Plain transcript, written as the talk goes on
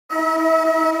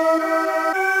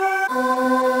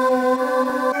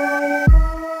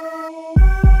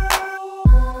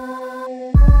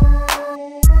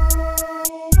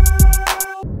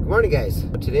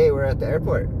at the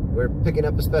airport. We're picking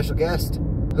up a special guest.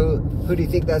 Who do you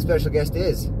think that special guest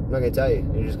is? I'm not gonna tell you.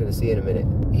 You're just gonna see in a minute.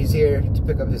 He's here to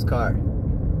pick up his car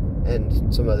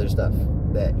and some other stuff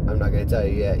that I'm not gonna tell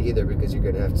you yet either, because you're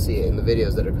gonna have to see it in the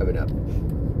videos that are coming up.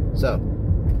 So,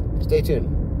 stay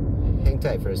tuned. Hang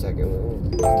tight for a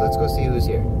second. Let's go see who's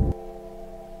here.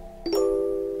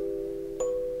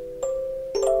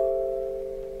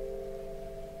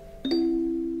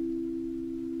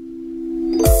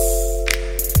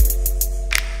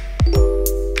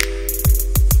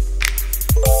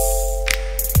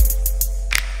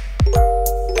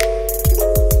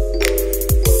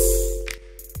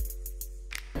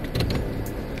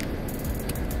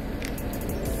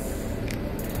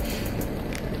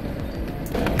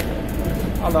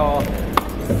 Hello.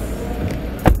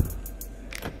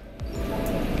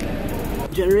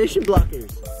 Generation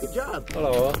blockers. Good job.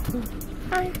 Hello.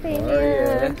 Hi, Fabian. Oh,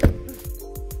 yeah.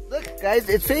 Look, guys,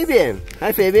 it's Fabian.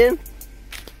 Hi, Fabian.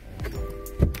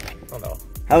 Hello.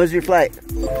 How was your flight?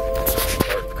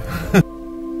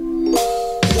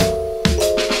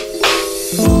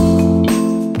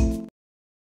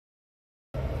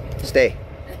 Stay.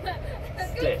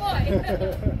 Good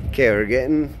boy. Okay, we're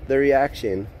getting the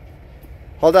reaction.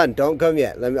 Hold on, don't come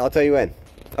yet. I'll tell you when.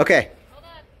 Okay. Hold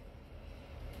on.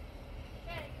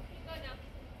 Okay, keep going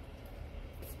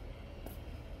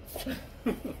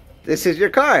now. This is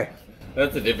your car.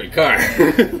 That's a different car.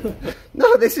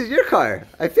 No, this is your car.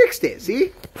 I fixed it,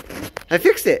 see? I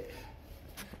fixed it.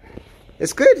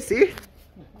 It's good, see?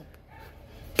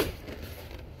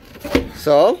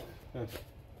 So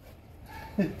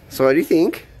what do you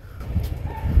think?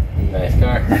 Nice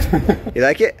car. You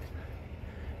like it?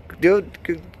 Do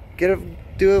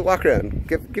a walk around.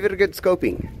 Give it a good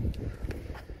scoping.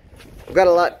 I've got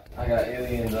a lot. I got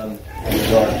aliens on the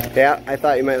door. Yeah, I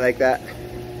thought you might like that.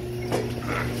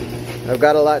 I've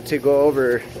got a lot to go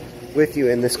over with you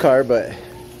in this car, but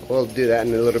we'll do that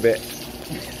in a little bit.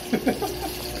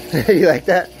 You like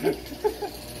that?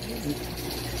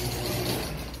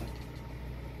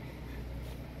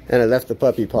 And I left the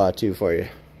puppy paw too for you.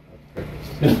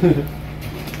 Nice.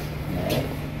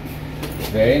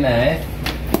 Very nice.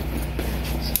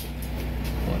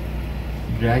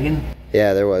 Dragon?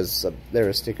 Yeah, there were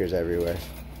stickers everywhere.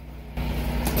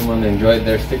 Someone enjoyed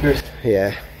their stickers?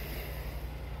 Yeah.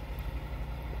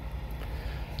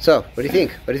 So, what do you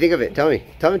think? What do you think of it? Tell me.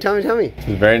 Tell me. It's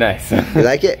very nice. You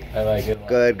like it? I like it.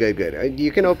 Good.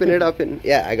 You can open it up and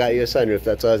yeah, I got you a sunroof.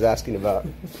 That's what I was asking about.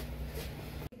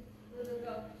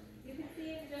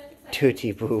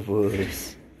 Tutti boo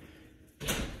boos.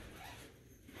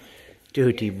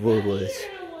 Tutti boo boos.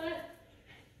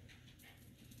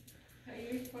 Are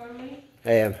you responding?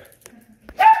 I am.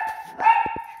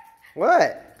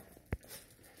 What?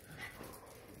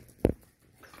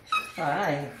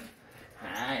 Hi.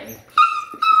 Hi.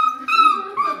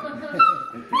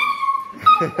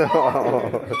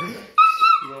 Oh.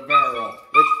 Little barrel.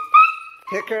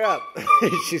 Pick her up.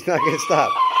 She's not gonna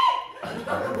stop.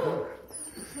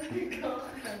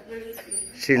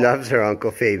 She loves her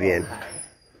Uncle Fabian.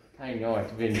 I know,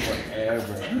 it's been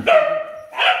forever.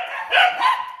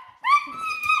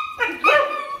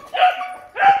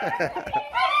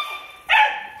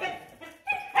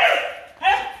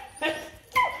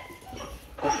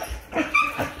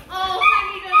 Oh,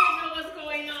 honey doesn't know what's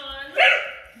going on.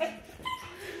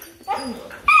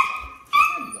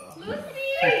 Lucy!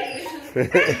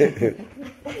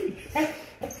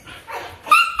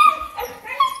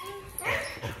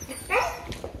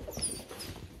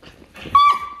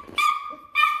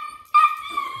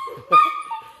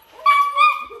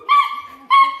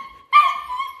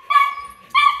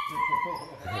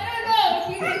 I don't know,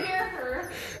 you can hear her.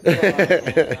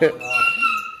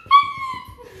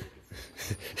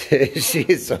 She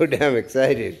is so damn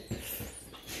excited.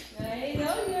 I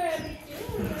know you're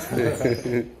happy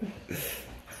too.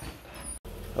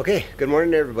 Okay, good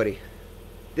morning everybody.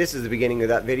 This is the beginning of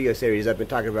that video series I've been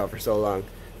talking about for so long.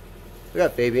 We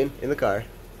got Fabian in the car,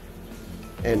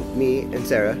 and me and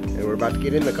Sarah, and we're about to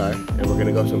get in the car, and we're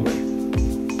gonna go somewhere.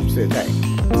 Sit tight.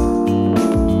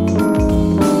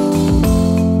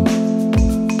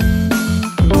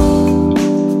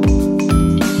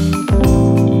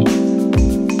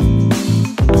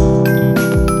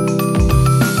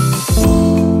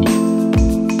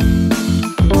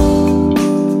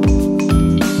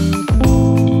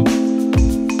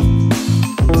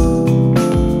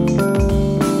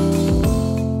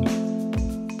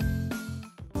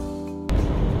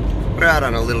 We're out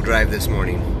on a little drive this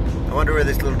morning. I wonder where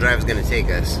this little drive is going to take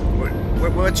us.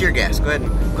 What's your guess? Go ahead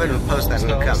and post that in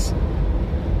the comments.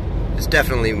 It's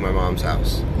definitely my mom's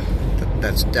house.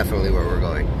 That's definitely where we're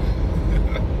going.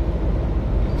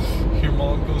 Your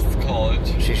mom goes to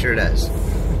college. She sure does,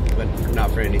 but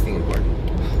not for anything important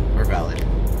or valid.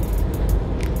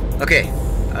 Okay,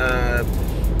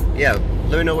 yeah,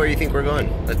 let me know where you think we're going.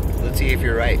 Let's see if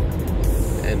you're right.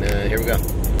 And here we go.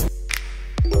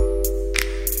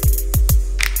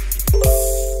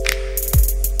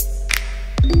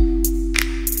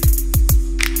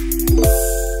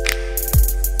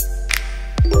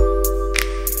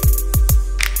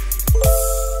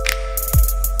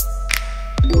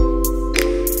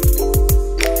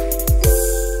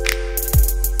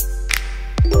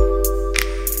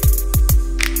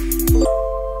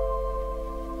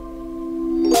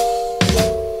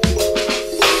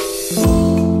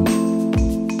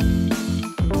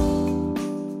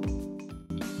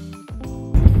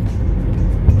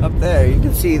 Up there, you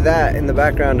can see that in the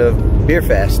background of Beer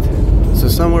Fest. So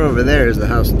somewhere over there is the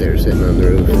house that they're sitting on the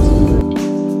roof.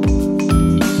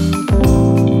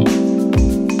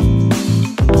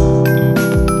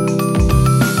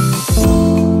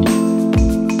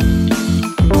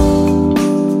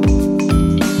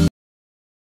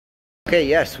 Okay,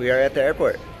 yes, we are at the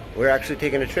airport. We're actually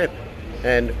taking a trip.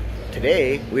 And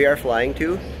today we are flying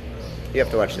to, you have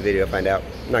to watch the video to find out.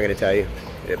 I'm not going to tell you.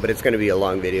 But it's going to be a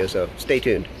long video, so stay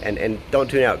tuned. And don't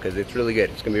tune out, because it's really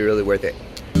good. It's going to be really worth it.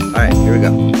 Alright, here we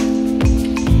go.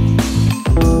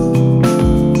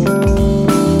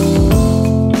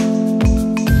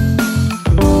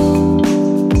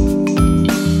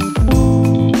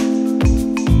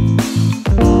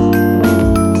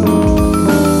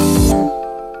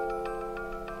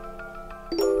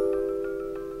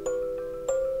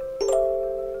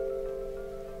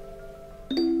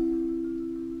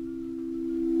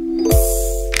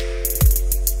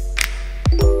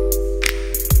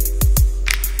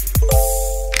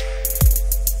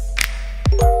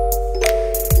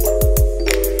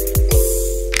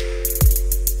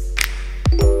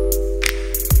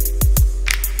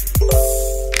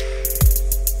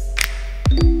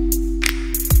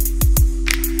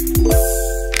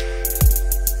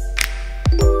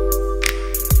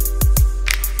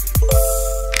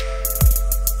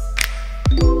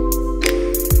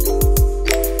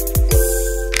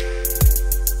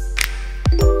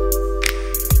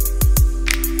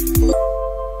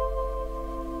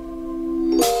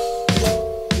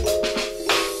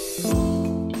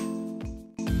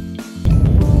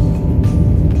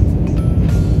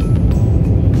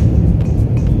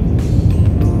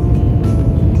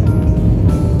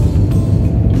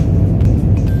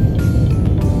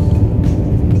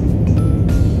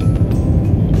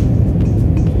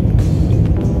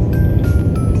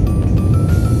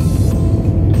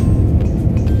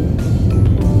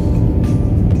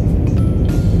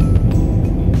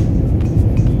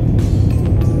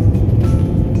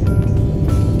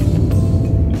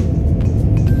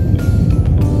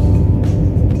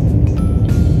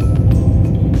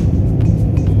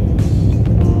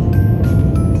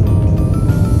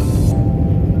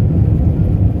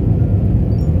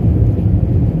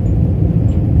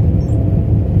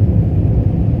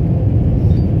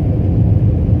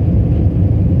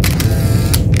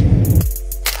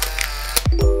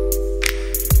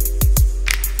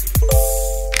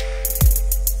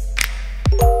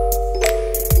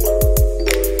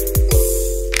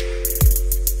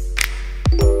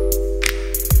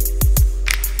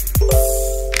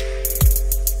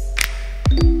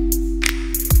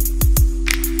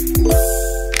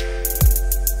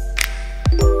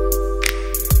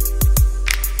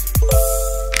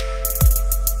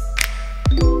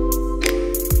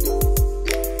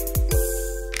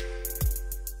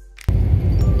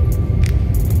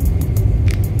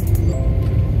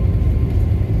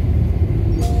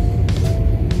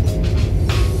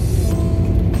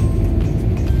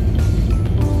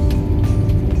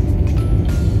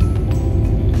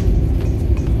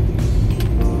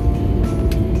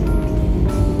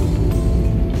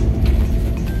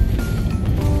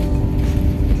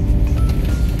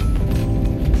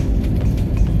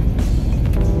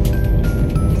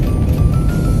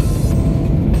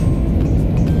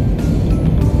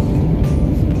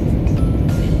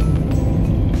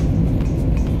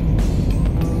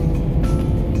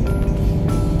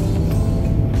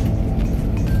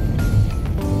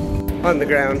 on the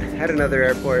ground at another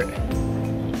airport.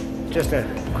 Just a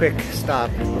quick stop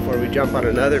before we jump on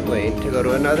another plane to go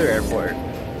to another airport.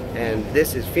 And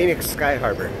this is Phoenix Sky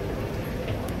Harbor.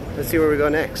 Let's see where we go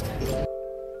next.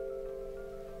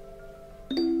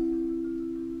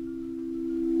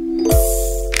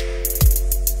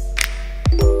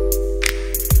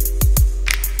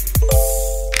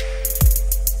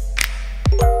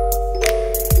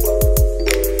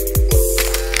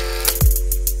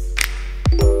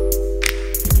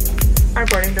 Our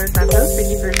boarding doors are closed.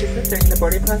 Thank you for your assistance during the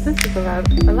boarding process. This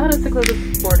allowed us to close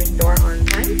the boarding door on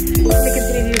time. You may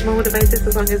continue to use mobile devices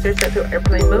as long as they're set to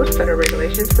airplane mode. Federal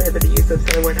regulations prohibit the use of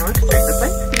cellular networks during the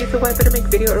flight. The use of Wi-Fi to make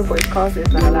video or voice calls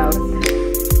is not allowed.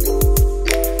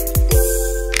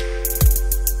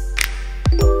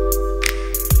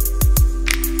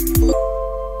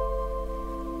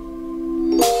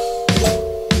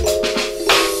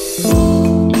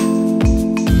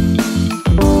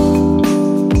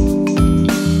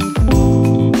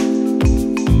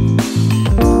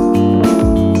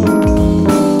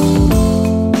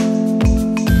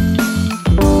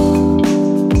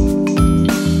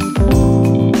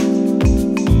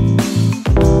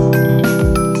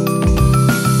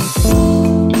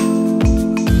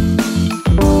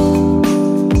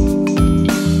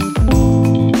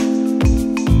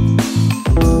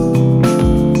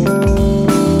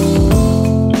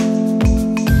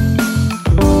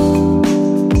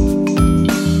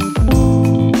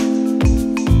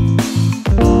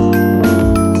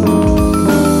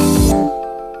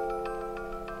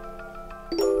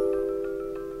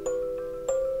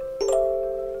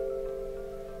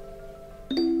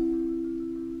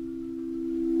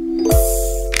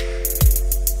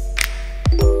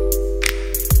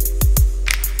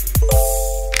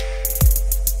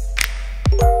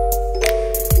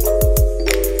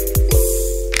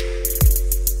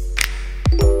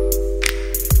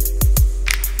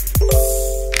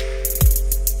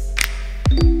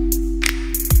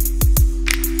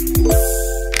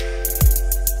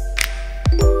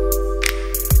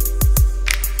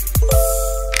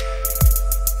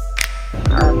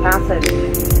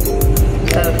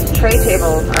 Those tray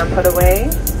tables are put away.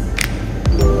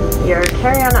 Your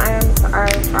carry-on items are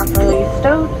properly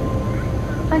stowed.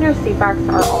 And your seat backs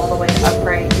are all the way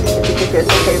upright. If you could do us a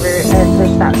favor and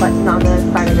push that button on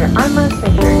the side of your armrest,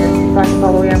 make sure your seat back is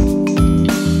all the way up.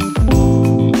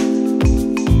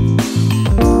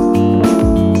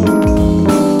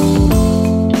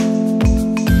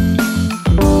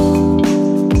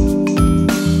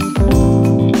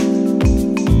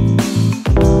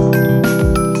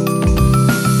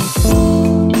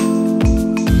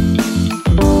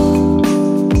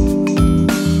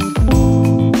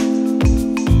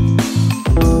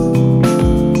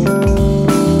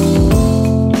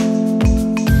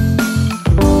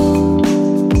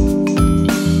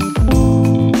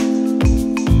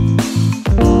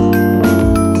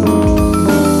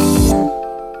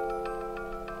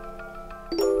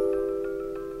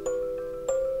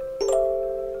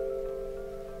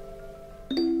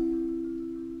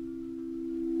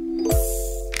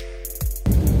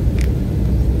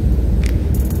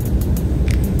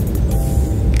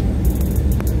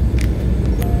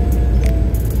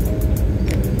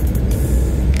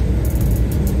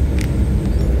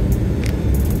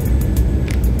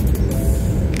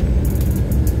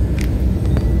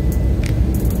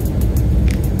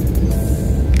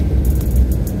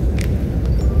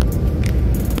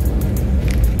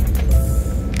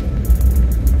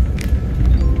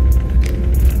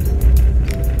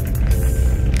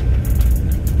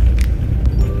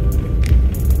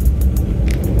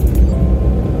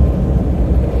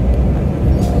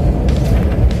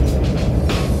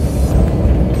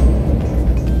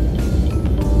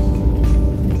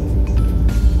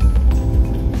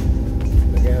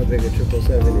 Big a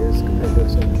 777 is compared to a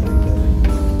 737.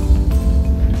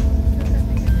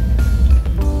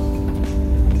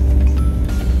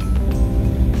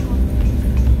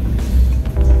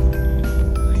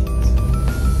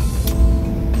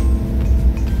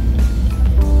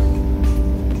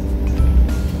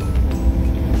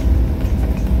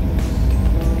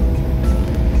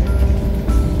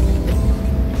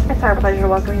 It's our pleasure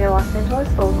welcoming you to Los Angeles.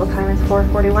 The local time is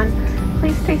 4:41.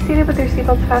 Please stay seated with your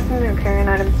seatbelts fastened and your carry-on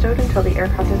items stowed until the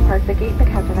aircraft is parked at the gate and the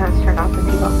captain has turned off the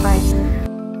seatbelt sign.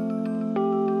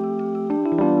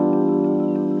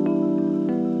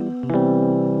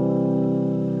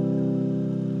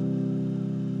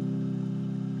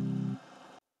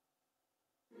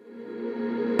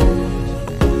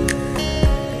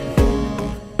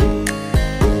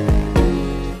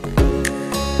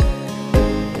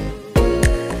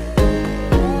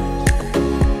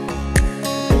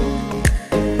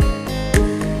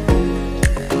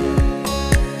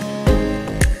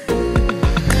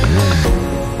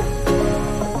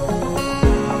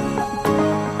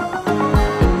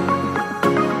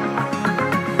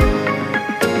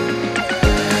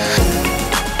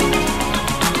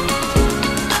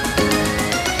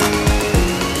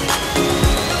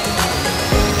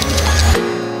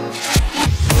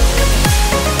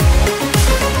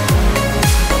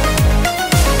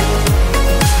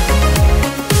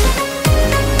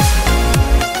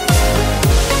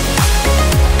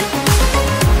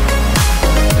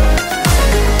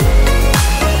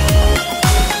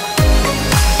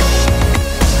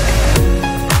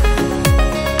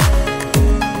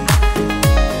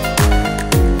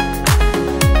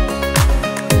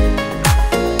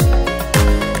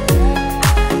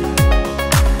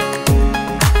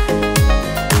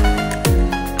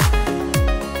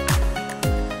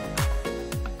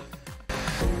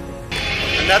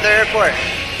 airport.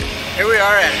 Here we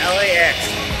are at LAX.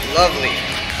 Lovely.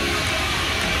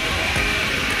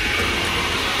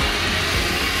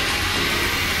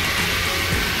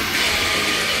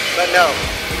 But no,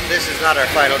 this is not our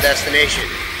final destination.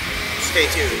 Stay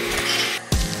tuned.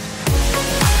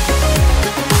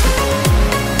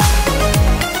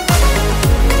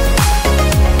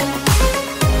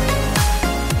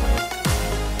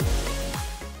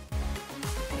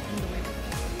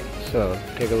 So,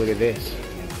 take a look at this.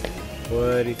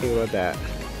 What do you think about that?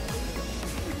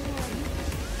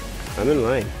 I'm in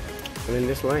line. I'm in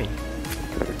this line.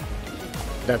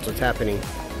 That's what's happening.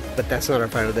 But that's not our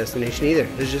final destination either.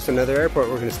 There's just another airport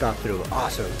we're gonna stop through.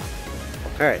 Awesome.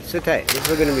 Alright, sit tight. This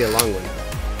is gonna be a long one.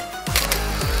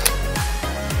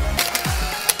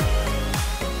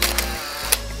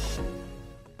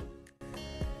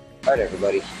 Alright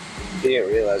everybody, if you didn't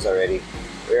realize already,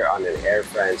 we're on an Air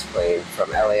France plane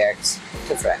from LAX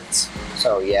to France.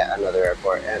 So yeah, another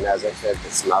airport, and as I said,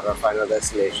 it's not our final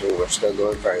destination, we're still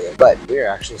going further. But we're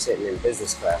actually sitting in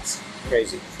business class.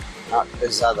 Crazy.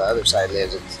 This is how the other side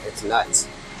lives, it's nuts.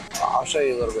 I'll show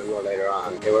you a little bit more later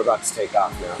on. Okay, we're about to take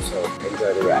off now, so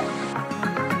enjoy the ride.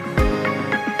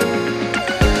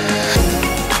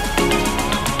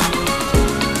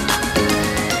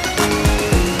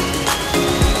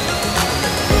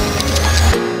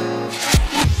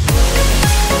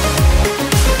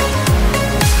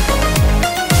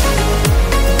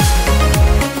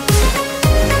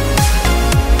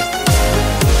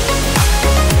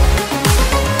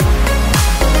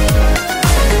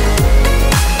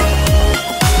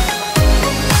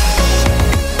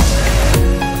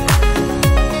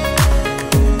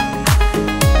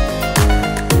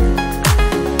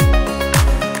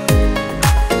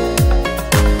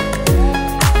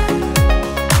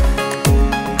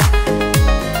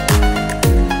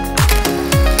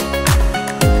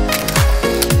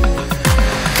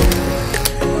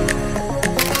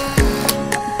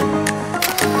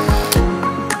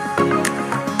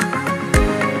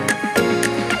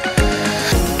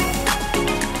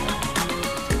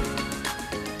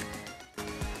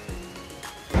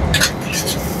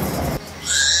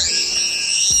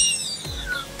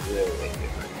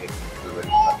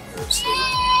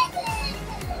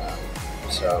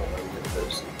 So I'm going to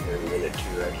post it here in a minute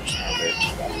too. I just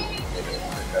wanted to give a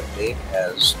quick update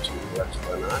as to what's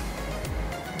going on.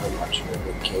 I'm watching a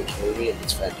big cake movie and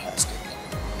it's fantastic.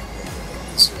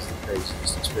 This is the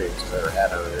craziest experience I've ever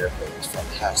had on an airplane. It's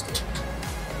fantastic.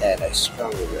 And I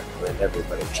strongly recommend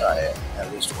everybody try it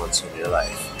at least once in your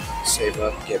life. Save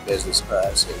up, get business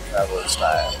class, and travel in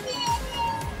style.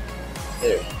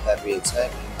 Anyway, that being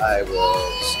said, I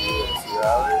will see you in a few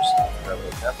hours after I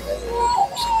wake up and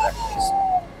have some breakfast.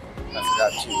 I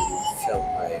forgot to film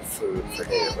my food for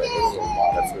dinner, but it was a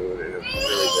lot of food and it was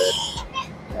really good.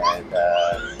 And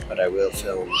but I will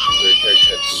film the return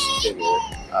trip's dinner,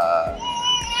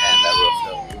 and I will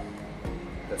film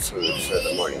the food for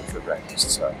the morning for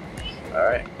breakfast. So, all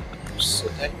right,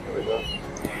 sit tight. Here we go.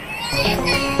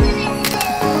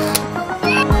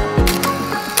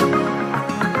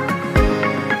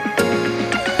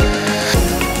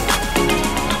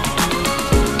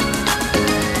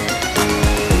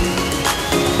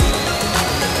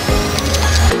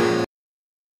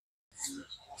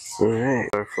 Alright,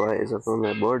 our flight is up on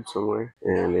that board somewhere,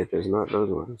 and it is not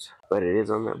those ones, but it is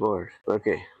on that board.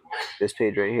 Okay, this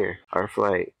page right here, our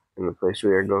flight and the place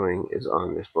we are going is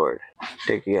on this board.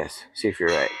 Take a guess, see if you're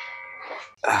right.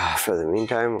 For the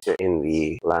meantime, we're in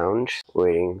the lounge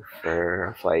waiting for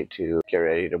our flight to get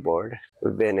ready to board.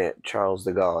 We've been at Charles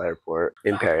de Gaulle Airport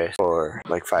in Paris for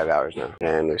like 5 hours now,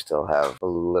 and we still have a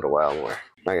little while more.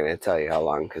 I'm not going to tell you how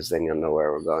long because then you'll know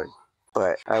where we're going.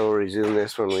 But I will resume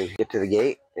this when we get to the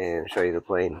gate and show you the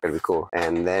plane. It'll be cool.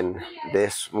 And then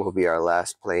this will be our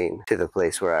last plane to the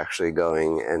place we're actually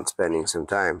going and spending some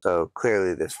time. So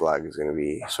clearly this vlog is going to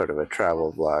be sort of a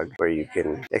travel vlog where you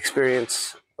can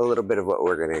experience a little bit of what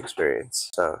we're going to experience.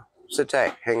 So sit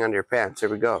tight, hang on to your pants, here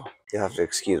we go. You'll have to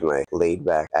excuse my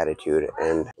laid-back attitude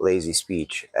and lazy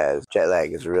speech, as jet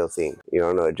lag is a real thing. You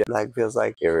don't know what jet lag feels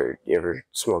like? You ever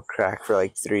smoked crack for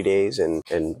like 3 days and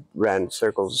ran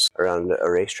circles around a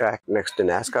racetrack next to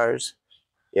NASCARs?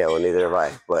 Yeah, well, neither have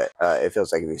I, but it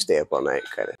feels like if you stay up all night,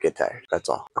 kind of get tired. That's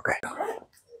all. Okay.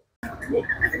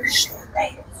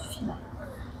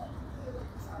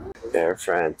 Air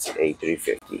France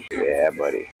A350. Yeah,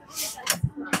 buddy.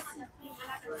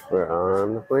 We're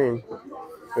on the plane.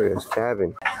 Look at this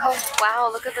cabin. Oh, wow,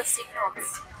 look at the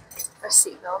seatbelts. They're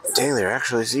seatbelts. Dang, they're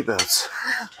actually seatbelts.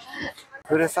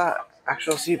 Who'd have thought?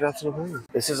 Actual seatbelts in a plane.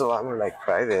 This is a lot more like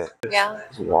private. Yeah.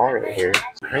 This wall right here.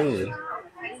 It's crazy.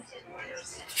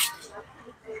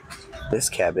 This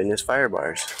cabin is fire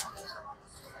bars.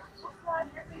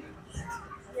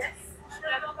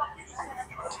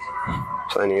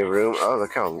 Plenty of room. Oh,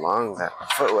 look how long that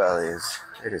footwell is.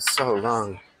 It is so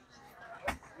long.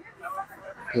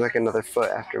 Like another foot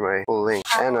after my full length.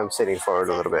 And I'm sitting forward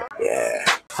a little bit. Yeah.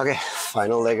 Okay,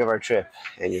 final leg of our trip.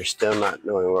 And you're still not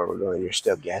knowing where we're going. You're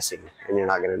still guessing. And you're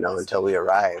not going to know until we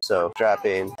arrive. So strap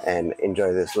in and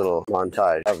enjoy this little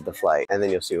montage of the flight. And then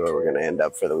you'll see where we're going to end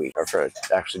up for the week. Or for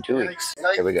actually 2 weeks.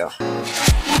 Here we go.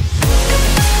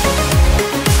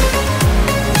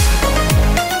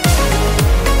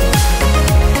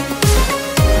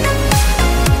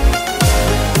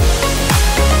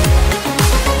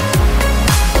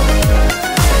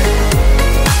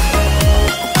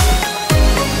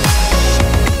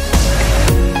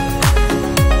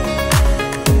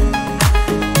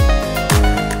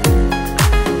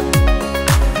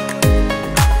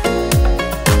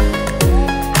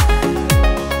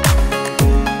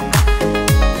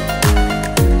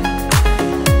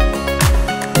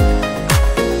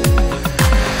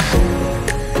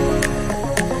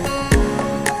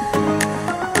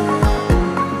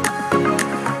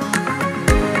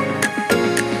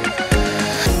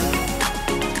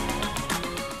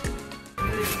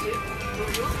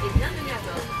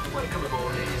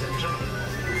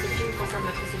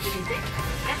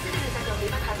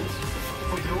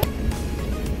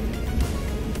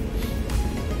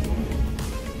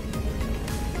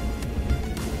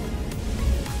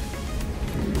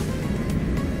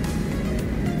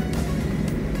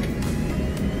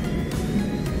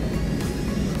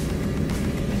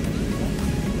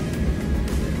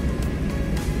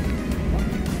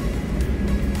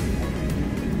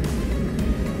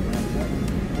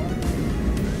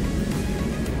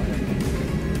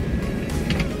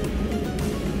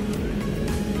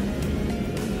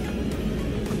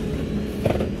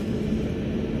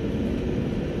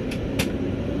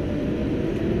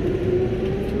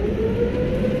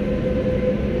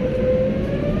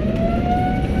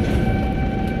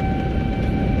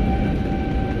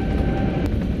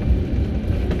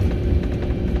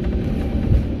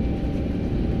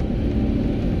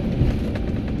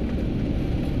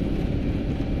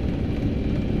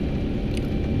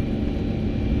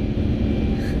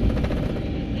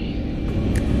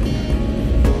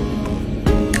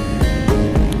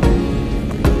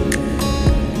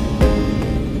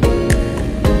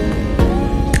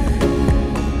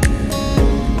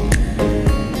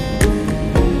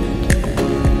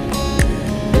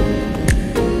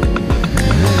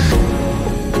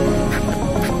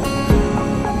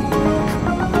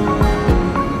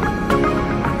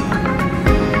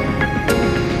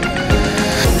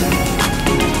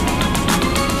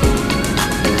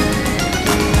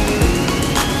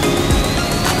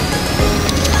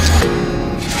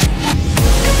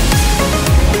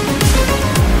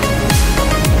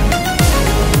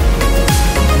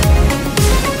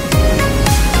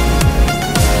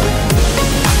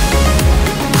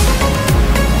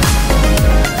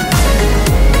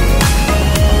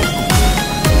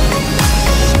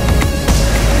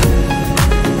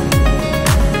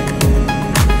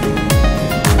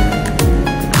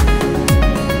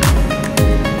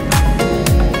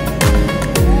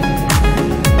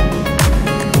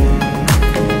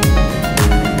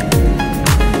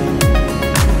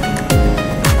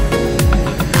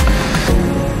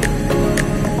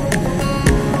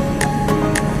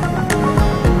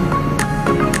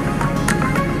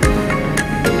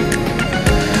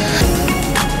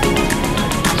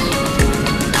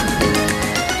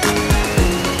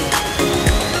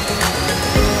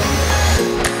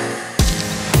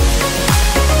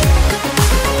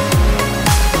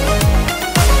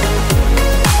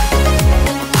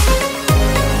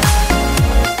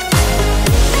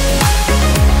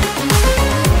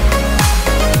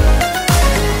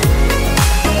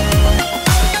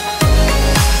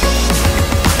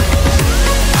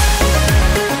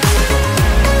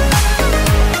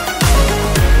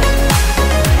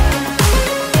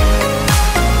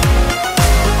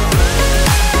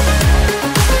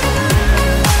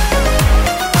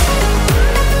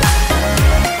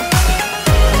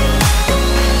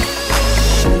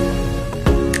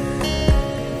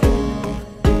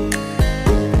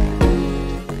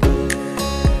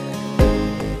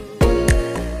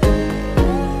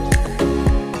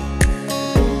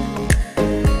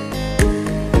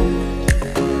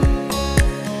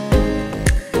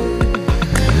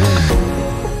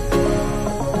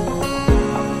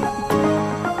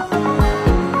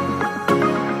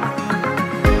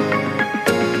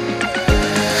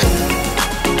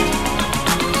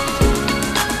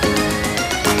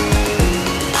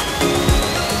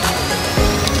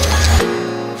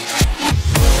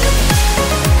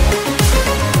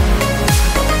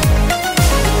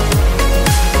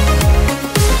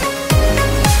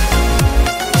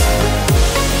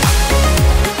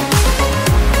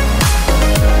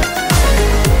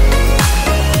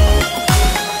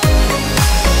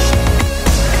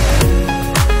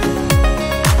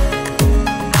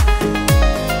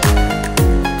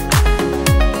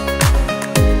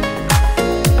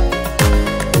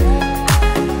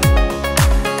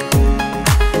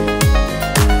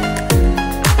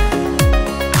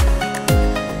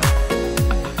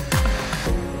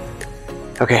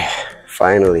 Okay,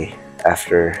 finally,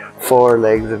 after 4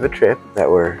 legs of a trip that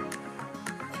were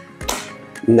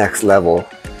next level,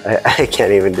 I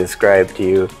can't even describe to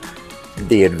you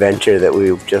the adventure that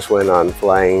we just went on,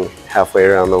 flying halfway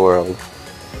around the world.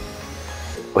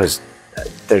 It was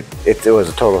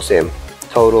a total sim.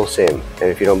 And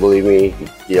if you don't believe me,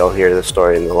 you'll hear the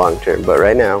story in the long term. But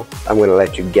right now, I'm gonna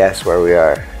let you guess where we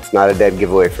are. It's not a dead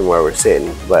giveaway from where we're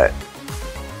sitting, but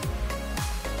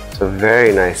it's a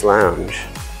very nice lounge.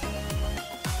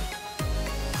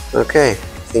 Okay,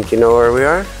 think you know where we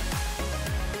are?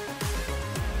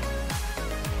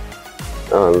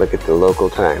 Oh, and look at the local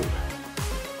time.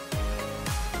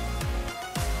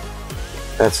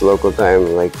 That's local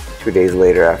time like 2 days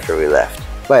later after we left.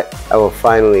 But I will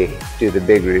finally do the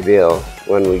big reveal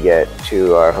when we get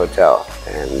to our hotel.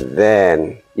 And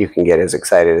then you can get as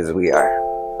excited as we are.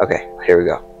 Okay, here we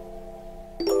go.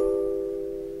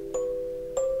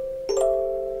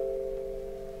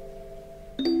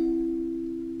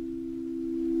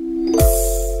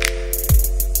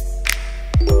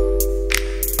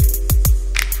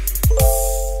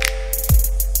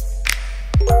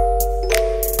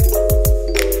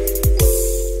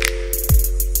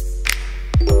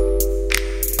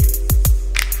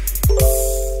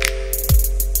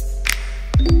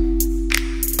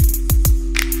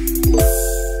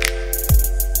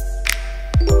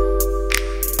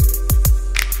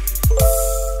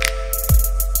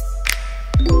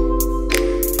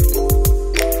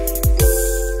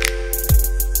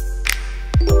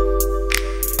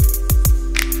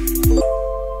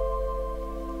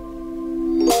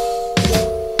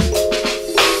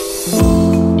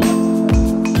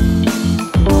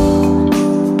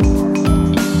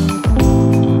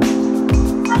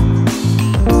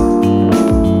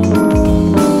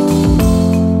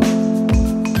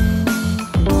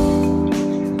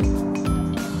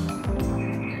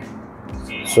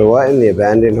 So what in the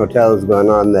abandoned hotel is going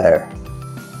on there?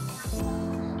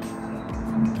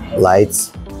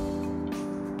 Lights.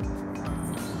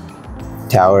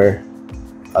 Tower.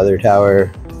 Other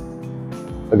tower.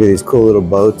 Look at these cool little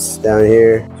boats down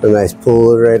here. Some nice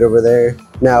pool right over there.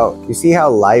 Now, you see how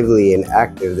lively and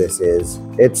active this is?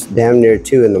 It's damn near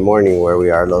 2 in the morning where we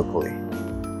are locally.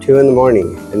 2 in the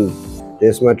morning and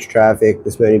this much traffic,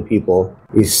 this many people.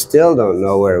 We still don't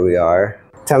know where we are.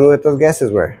 Tell me what those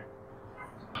guesses were.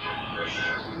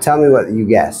 Tell me what you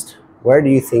guessed. Where do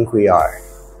you think we are?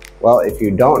 Well, if you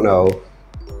don't know,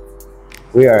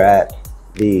 we are at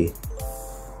the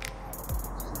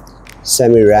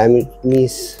Semiramis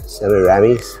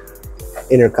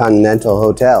Intercontinental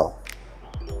Hotel.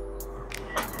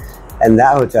 And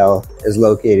that hotel is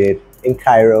located in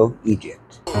Cairo,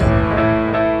 Egypt.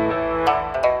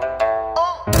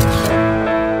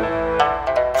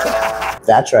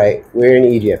 That's right, we're in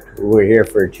Egypt. We're here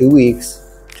for 2 weeks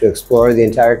to explore the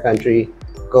entire country,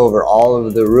 go over all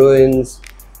of the ruins,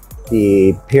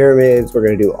 the pyramids. We're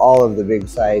gonna do all of the big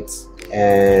sites.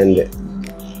 And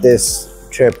this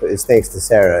trip is thanks to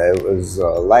Sarah. It was a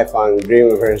lifelong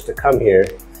dream of hers to come here.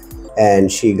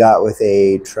 And she got with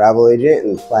a travel agent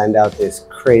and planned out this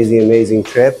crazy, amazing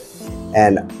trip.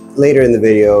 And later in the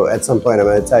video, at some point, I'm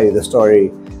gonna tell you the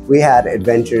story. We had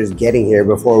adventures getting here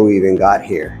before we even got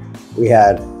here. We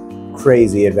had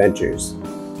crazy adventures.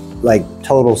 Like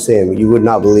total sim, you would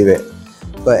not believe it.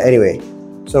 But anyway,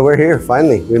 so we're here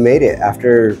finally. We made it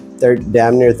after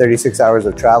damn near 36 hours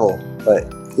of travel.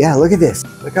 But yeah, look at this.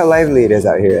 Look how lively it is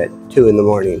out here at 2 in the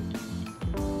morning.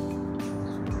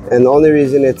 And the only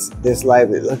reason it's this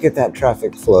lively, look at that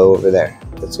traffic flow over there.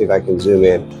 Let's see if I can zoom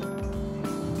in.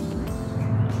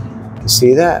 You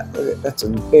see that? That's a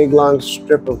big long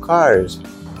strip of cars.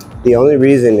 The only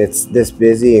reason it's this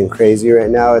busy and crazy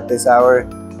right now at this hour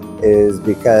is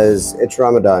because it's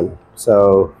Ramadan.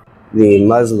 So the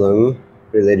Muslim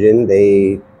religion,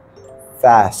 they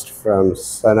fast from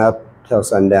sunup till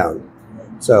sundown.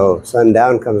 So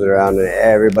sundown comes around and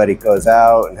everybody goes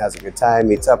out and has a good time,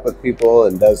 meets up with people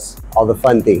and does all the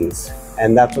fun things.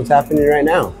 And that's what's happening right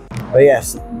now. But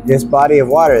yes, this body of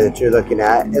water that you're looking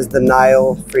at is the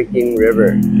Nile freaking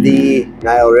River. The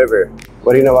Nile River.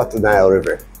 What do you know about the Nile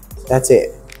River? That's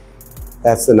it.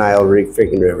 That's the Nile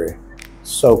freaking River.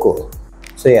 So cool.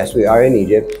 So yes, we are in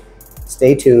Egypt.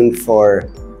 Stay tuned for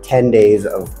 10 days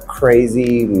of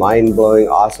crazy, mind-blowing,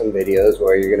 awesome videos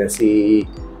where you're gonna see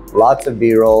lots of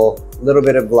B-roll, a little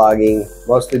bit of vlogging,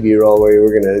 mostly B-roll, where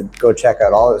we're gonna go check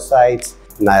out all the sites,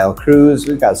 Nile cruise.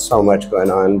 We've got so much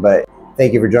going on, but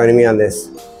thank you for joining me on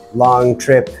this long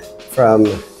trip from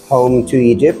home to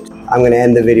Egypt. I'm gonna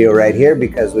end the video right here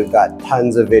because we've got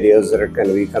tons of videos that are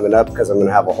gonna be coming up because I'm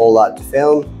gonna have a whole lot to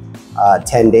film.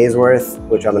 10 days worth,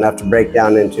 which I'm gonna have to break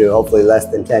down into hopefully less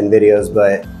than 10 videos,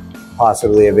 but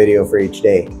possibly a video for each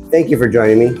day. Thank you for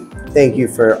joining me. Thank you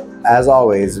for, as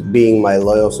always, being my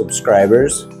loyal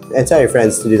subscribers. And tell your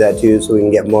friends to do that too, so we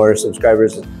can get more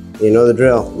subscribers. You know the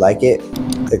drill. Like it,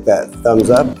 click that thumbs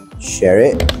up, share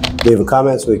it, leave a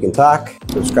comment so we can talk,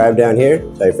 subscribe down here,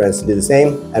 tell your friends to do the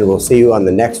same, and we'll see you on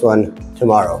the next one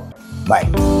tomorrow.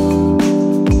 Bye.